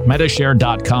can visit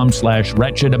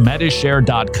Medishare.com/wretched,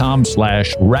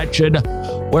 Medishare.com/wretched,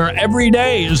 where every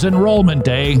day is enrollment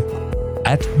day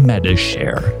at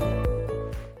Medi-Share.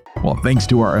 Well, thanks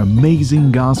to our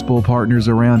amazing gospel partners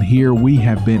around here, we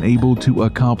have been able to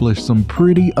accomplish some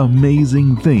pretty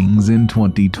amazing things in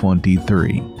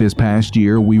 2023. This past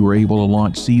year, we were able to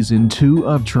launch Season 2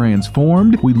 of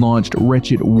Transformed. We launched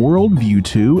Wretched Worldview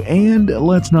 2, and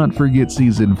let's not forget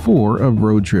Season 4 of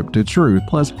Road Trip to Truth,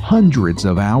 plus hundreds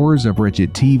of hours of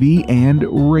Wretched TV and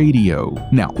radio.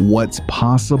 Now, what's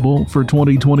possible for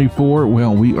 2024?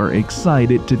 Well, we are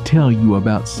excited to tell you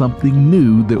about something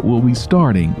new that will be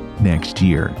starting next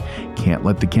year. Can't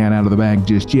let the cat out of the bag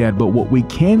just yet, but what we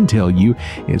can tell you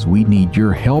is we need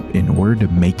your help in order to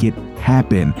make it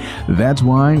happen. That's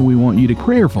why we want you to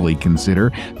prayerfully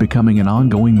consider becoming an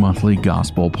ongoing monthly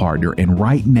gospel partner. And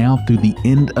right now, through the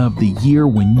end of the year,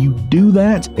 when you do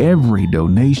that, every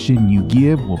donation you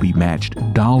give will be matched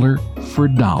dollar for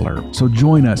dollar. So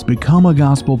join us, become a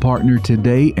gospel partner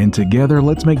today, and together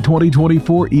let's make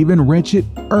 2024 even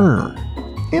wretched-er.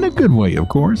 In a good way, of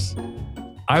course.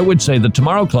 I would say the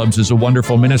Tomorrow Clubs is a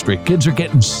wonderful ministry. Kids are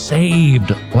getting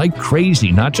saved like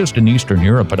crazy, not just in Eastern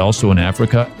Europe, but also in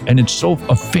Africa. And it's so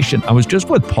efficient. I was just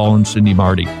with Paul and Cindy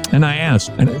Marty, and I asked,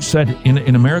 and I said,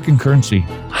 in American currency,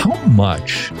 how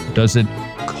much does it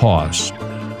cost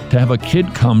to have a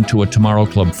kid come to a Tomorrow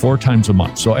Club 4 times a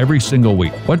month? So every single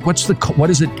week. What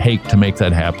does it take to make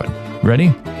that happen? Ready?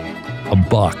 $1.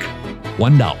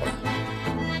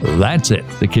 $1. That's it.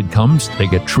 The kid comes, they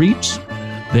get treats,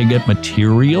 they get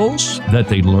materials that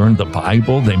they learn the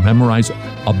Bible, they memorize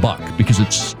 $1 because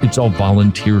it's all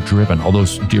volunteer driven. All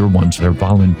those dear ones, they're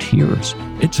volunteers.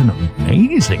 It's an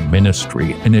amazing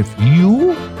ministry. And if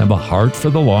you have a heart for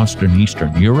the lost in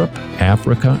Eastern Europe,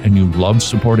 Africa, and you love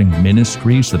supporting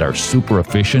ministries that are super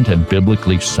efficient and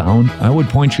biblically sound, I would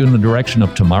point you in the direction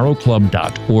of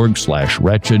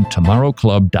tomorrowclub.org/wretched,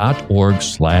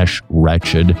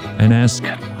 tomorrowclub.org/wretched, and ask,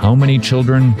 how many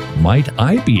children might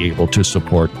I be able to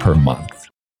support per month?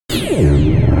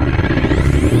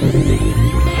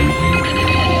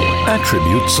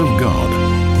 Attributes of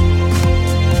God.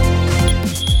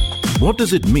 What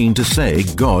does it mean to say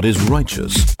God is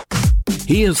righteous?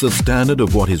 He is the standard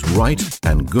of what is right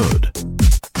and good.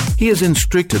 He is in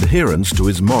strict adherence to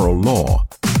his moral law,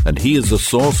 and he is the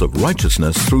source of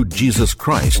righteousness through Jesus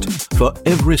Christ for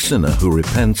every sinner who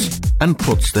repents and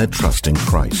puts their trust in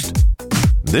Christ.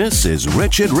 This is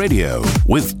Wretched Radio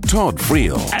with Todd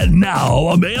Friel. And now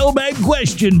a mailbag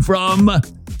question from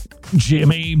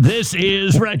Jimmy. This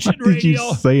is Wretched Radio. Did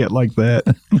you say it like that?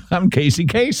 I'm Casey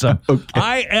Kasem. Okay.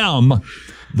 I am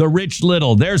the Rich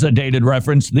Little. There's a dated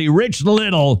reference. The Rich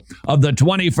Little of the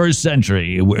 21st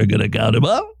century. We're going to count him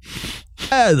up,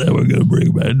 and then we're going to bring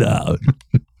him back down.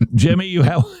 Jimmy, you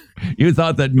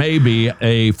thought that maybe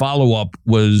a follow-up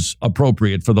was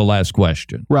appropriate for the last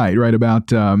question. Right about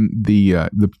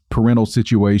the parental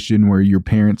situation where your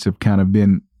parents have kind of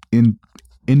been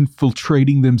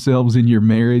infiltrating themselves in your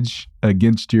marriage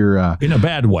against your in a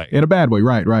bad way.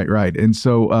 Right. And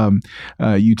so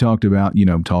you talked about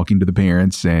talking to the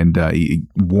parents and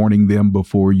warning them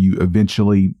before you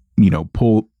eventually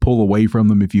pull away from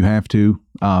them if you have to.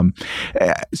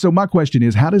 So my question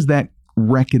is, how does that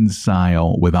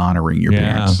reconcile with honoring your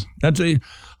parents? How do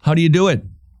you do it?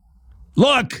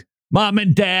 Look, Mom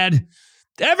and Dad,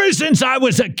 ever since I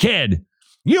was a kid,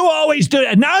 you always do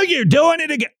it. Now you're doing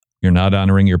it again. You're not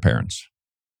honoring your parents.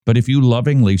 But if you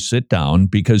lovingly sit down,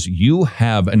 because you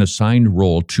have an assigned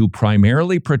role to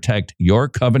primarily protect your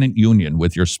covenant union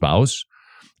with your spouse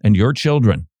and your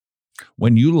children,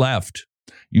 when you left,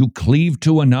 you cleave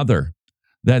to another.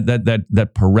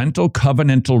 That parental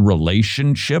covenantal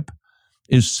relationship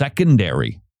is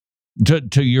secondary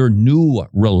to your new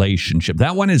relationship.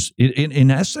 That one is,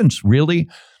 in essence, really,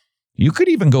 you could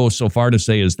even go so far to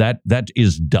say is that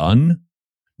is done.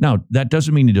 Now, that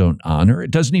doesn't mean you don't honor. It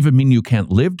doesn't even mean you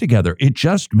can't live together. It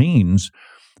just means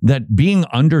that being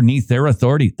underneath their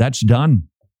authority, that's done.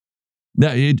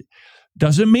 It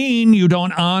doesn't mean you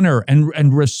don't honor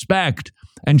and respect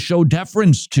and show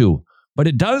deference to. But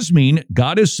it does mean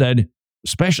God has said,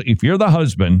 especially if you're the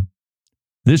husband,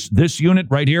 this unit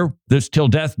right here, this till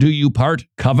death do you part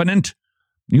covenant,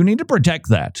 you need to protect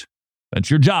that.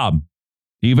 That's your job.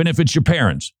 Even if it's your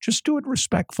parents, just do it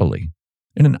respectfully,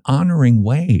 in an honoring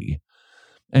way.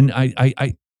 And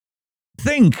I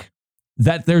think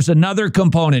that there's another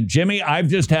component. Jimmy, I've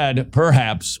just had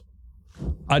perhaps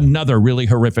another really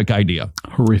horrific idea.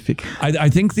 Horrific. I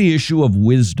think the issue of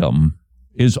wisdom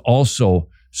is also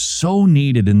so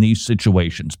needed in these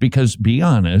situations because, be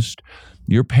honest,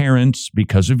 your parents,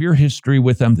 because of your history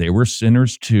with them, they were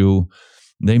sinners too.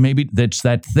 They it is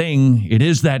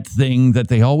that thing that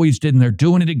they always did, and they're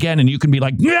doing it again, and you can be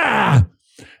like, yeah!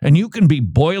 And you can be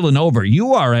boiling over.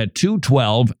 You are at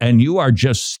 212 and you are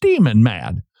just steaming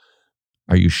mad.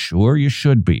 Are you sure you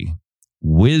should be?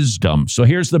 Wisdom. So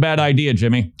here's the bad idea,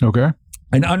 Jimmy. Okay.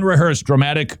 An unrehearsed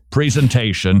dramatic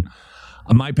presentation.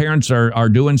 My parents are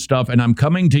doing stuff, and I'm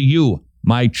coming to you,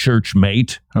 my church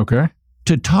mate. Okay.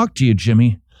 To talk to you,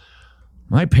 Jimmy.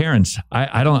 My parents,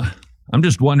 I'm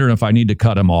just wondering if I need to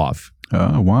cut them off.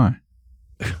 Why?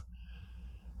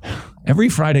 Every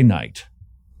Friday night,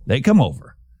 they come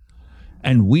over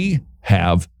and we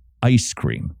have ice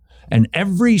cream. And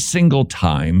every single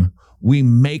time we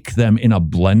make them in a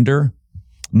blender,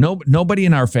 nobody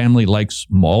in our family likes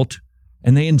malt.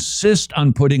 And they insist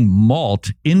on putting malt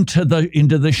into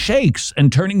the shakes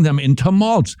and turning them into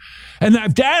malts. And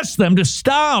I've asked them to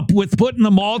stop with putting the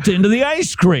malt into the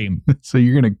ice cream. So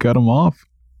you're going to cut them off?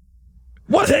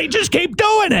 Well, they just keep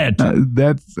doing it.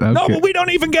 That's okay. No, but we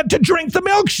don't even get to drink the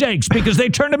milkshakes because they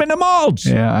turn them into malts.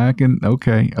 Yeah, I can.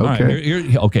 Okay. All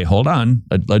right, okay, hold on.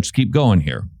 Let's keep going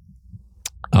here.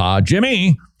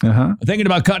 Jimmy, I'm thinking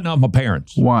about cutting off my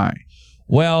parents. Why?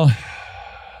 Well,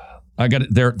 I got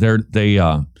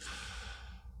it.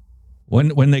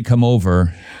 When they come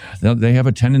over, they have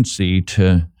a tendency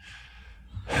to.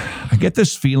 I get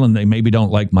this feeling they maybe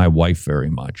don't like my wife very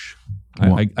much.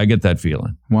 I get that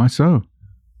feeling. Why so?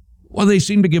 Well, they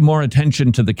seem to give more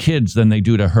attention to the kids than they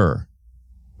do to her.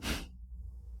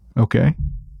 Okay.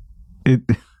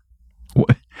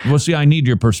 Well, see, I need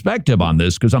your perspective on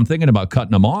this because I'm thinking about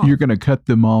cutting them off. You're going to cut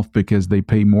them off because they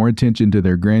pay more attention to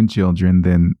their grandchildren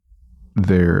than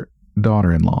their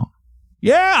daughter-in-law.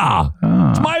 Yeah.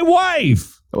 It's my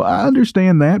wife. Well, I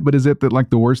understand that, but is it like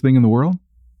the worst thing in the world?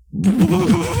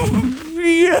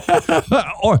 Yeah.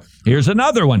 Or here's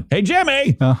another one. Hey,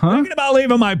 Jimmy, thinking about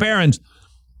leaving my parents.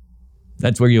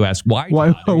 That's where you ask, why?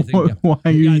 Why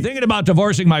are you thinking about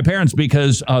divorcing my parents?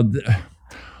 Because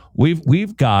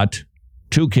we've got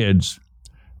 2 kids,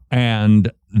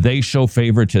 and they show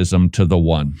favoritism to the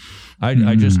one.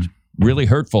 I just really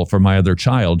hurtful for my other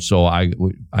child. So I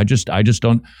just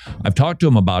don't. I've talked to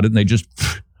them about it, and they just.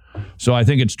 So I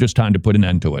think it's just time to put an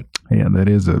end to it. Yeah, that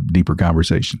is a deeper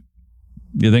conversation.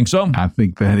 You think so? I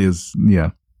think that is.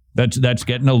 Yeah. That's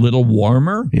getting a little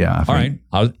warmer. Yeah. All right.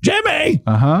 Jimmy,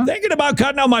 thinking about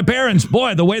cutting out my parents.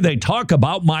 Boy, the way they talk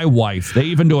about my wife, they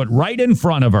even do it right in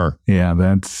front of her. Yeah,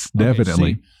 that's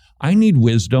definitely. See, I need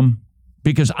wisdom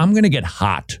because I'm going to get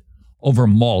hot over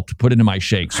malt put into my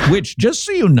shakes, which, just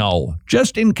so you know,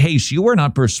 just in case you were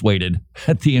not persuaded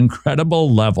at the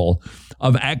incredible level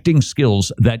of acting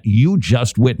skills that you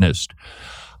just witnessed,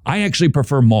 I actually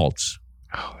prefer malts.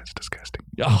 Oh, that's disgusting.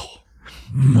 Oh,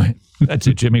 that's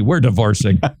it, Jimmy. We're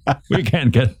divorcing. We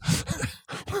can't get...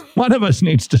 One of us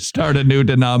needs to start a new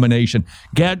denomination.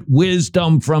 Get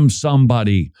wisdom from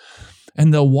somebody,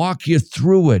 and they'll walk you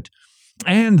through it.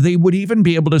 And they would even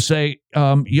be able to say,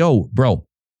 yo, bro,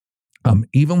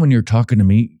 even when you're talking to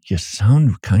me, you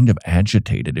sound kind of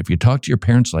agitated. If you talk to your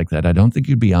parents like that, I don't think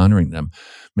you'd be honoring them.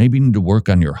 Maybe you need to work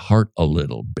on your heart a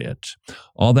little bit.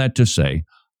 All that to say,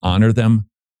 honor them,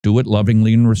 do it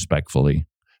lovingly and respectfully,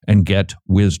 and get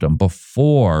wisdom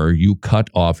before you cut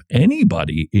off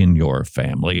anybody in your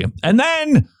family. And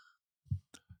then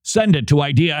send it to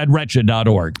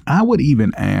idea@wretched.org. I would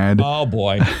even add... Oh,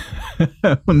 boy.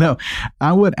 No,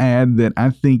 I would add that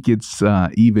I think it's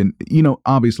even,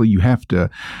 obviously you have to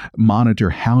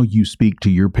monitor how you speak to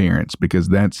your parents because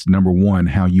that's number one,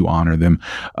 how you honor them.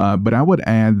 But I would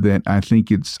add that I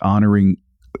think it's honoring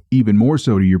even more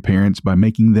so to your parents by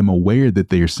making them aware that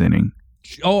they're sinning.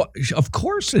 Oh, of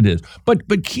course it is. But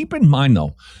keep in mind,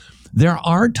 though, there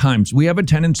are times we have a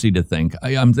tendency to think,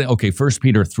 1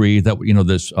 Peter 3, that,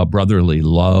 this brotherly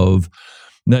love,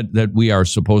 that we are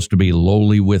supposed to be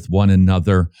lowly with one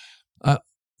another.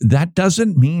 That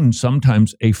doesn't mean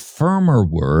sometimes a firmer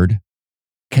word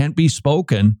can't be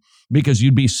spoken because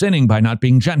you'd be sinning by not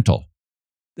being gentle.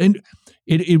 And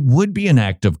it would be an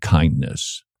act of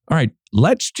kindness. All right,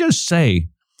 let's just say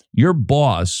your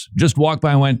boss just walked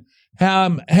by and went,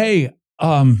 hey,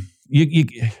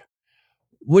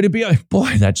 would it be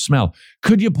boy, that smell?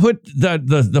 Could you put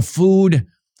the food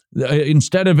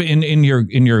instead of in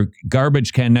your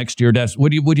garbage can next to your desk?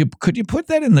 Could you put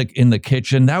that in the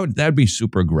kitchen? That'd be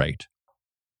super great.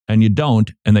 And you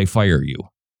don't, and they fire you.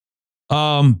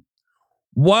 What?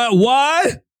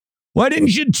 Why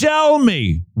didn't you tell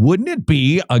me? Wouldn't it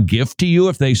be a gift to you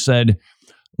if they said,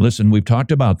 listen, we've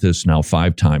talked about this now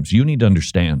 5 times. You need to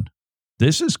understand.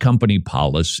 This is company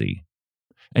policy.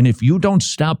 And if you don't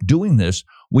stop doing this,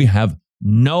 we have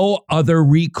no other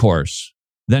recourse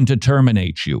than to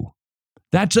terminate you.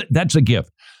 That's a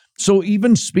gift. So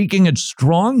even speaking it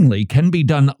strongly can be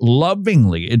done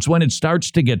lovingly. It's when it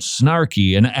starts to get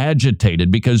snarky and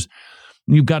agitated because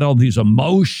you've got all these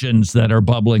emotions that are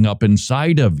bubbling up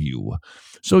inside of you.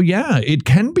 So yeah, it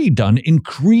can be done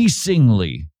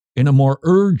increasingly in a more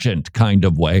urgent kind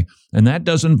of way, and that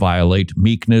doesn't violate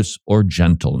meekness or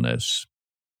gentleness.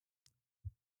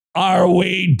 Are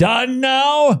we done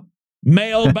now?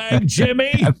 Mailbag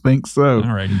Jimmy? I think so.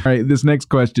 All right. This next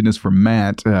question is from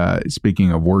Matt.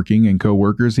 Speaking of working and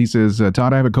coworkers, he says,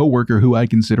 Todd, I have a coworker who I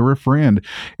consider a friend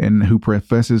and who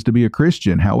professes to be a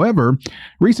Christian. However,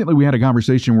 recently we had a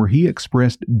conversation where he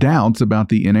expressed doubts about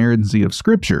the inerrancy of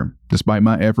Scripture. Despite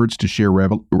my efforts to share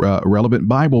relevant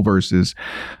Bible verses,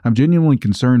 I'm genuinely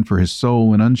concerned for his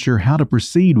soul and unsure how to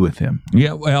proceed with him.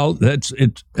 Yeah, well, that's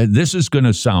it. This is going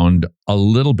to sound a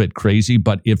little bit crazy,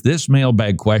 but if this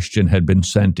mailbag question had been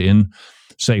sent in,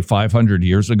 say 500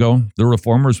 years ago, the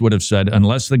reformers would have said,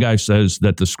 unless the guy says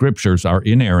that the Scriptures are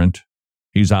inerrant,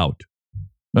 he's out.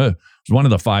 It's one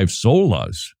of the 5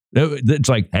 solas. It's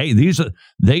like, hey,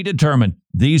 they determine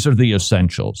these are the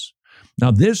essentials.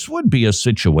 Now, this would be a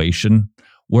situation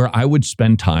where I would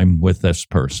spend time with this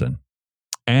person,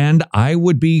 and I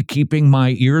would be keeping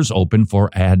my ears open for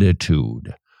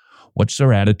attitude. What's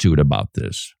their attitude about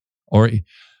this? Or,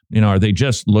 are they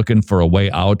just looking for a way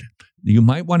out? You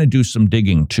might want to do some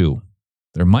digging too.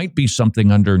 There might be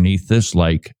something underneath this,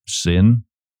 like sin.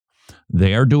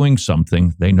 They are doing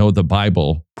something they know the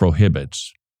Bible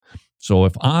prohibits. So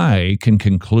if I can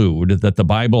conclude that the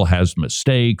Bible has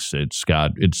mistakes,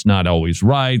 it's not always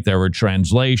right, there are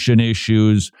translation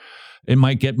issues, it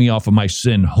might get me off of my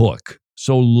sin hook.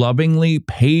 So lovingly,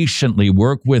 patiently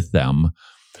work with them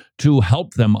to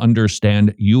help them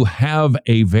understand you have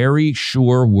a very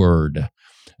sure word.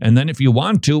 And then if you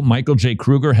want to, Michael J.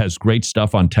 Kruger has great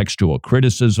stuff on textual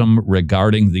criticism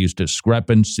regarding these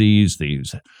discrepancies,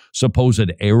 these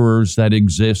supposed errors that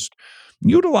exist.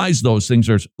 Utilize those things.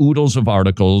 There's oodles of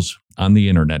articles on the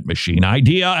internet machine.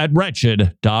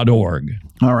 idea@wretched.org.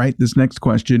 All right. This next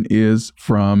question is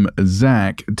from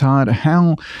Zach. Todd,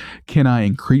 how can I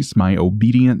increase my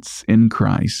obedience in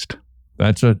Christ?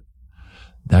 That's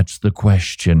the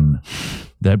question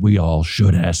that we all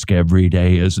should ask every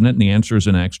day, isn't it? And the answer is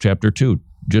in Acts chapter 2.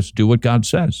 Just do what God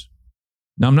says.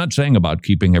 Now, I'm not saying about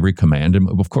keeping every command, and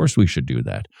of course we should do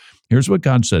that. Here's what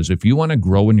God says. If you want to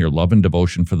grow in your love and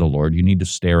devotion for the Lord, you need to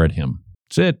stare at him.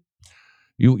 That's it.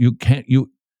 You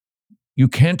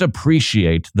can't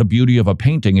appreciate the beauty of a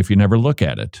painting if you never look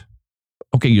at it.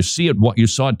 Okay, you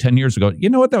saw it 10 years ago. You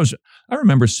know what that was? I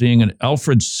remember seeing an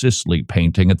Alfred Sisley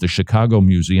painting at the Chicago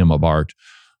Museum of Art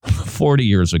 40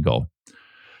 years ago.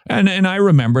 And I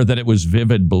remember that it was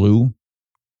vivid blue.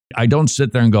 I don't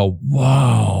sit there and go,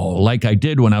 wow, like I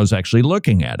did when I was actually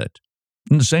looking at it.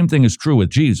 And the same thing is true with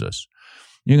Jesus.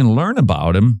 You can learn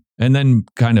about him and then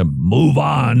kind of move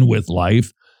on with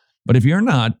life. But if you're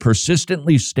not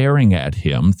persistently staring at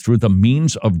him through the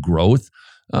means of growth,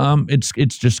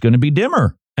 it's just going to be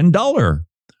dimmer and duller.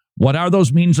 What are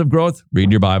those means of growth?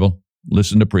 Read your Bible,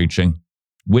 listen to preaching,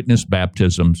 witness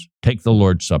baptisms, take the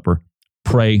Lord's Supper,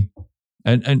 pray,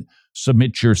 and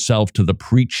submit yourself to the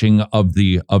preaching of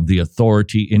the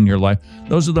authority in your life.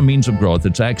 Those are the means of growth.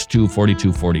 It's Acts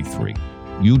 2:42-43.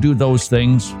 You do those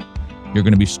things, you're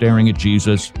going to be staring at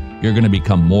Jesus. You're going to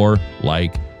become more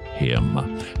like him.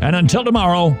 And until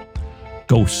tomorrow,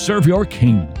 go serve your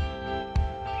King.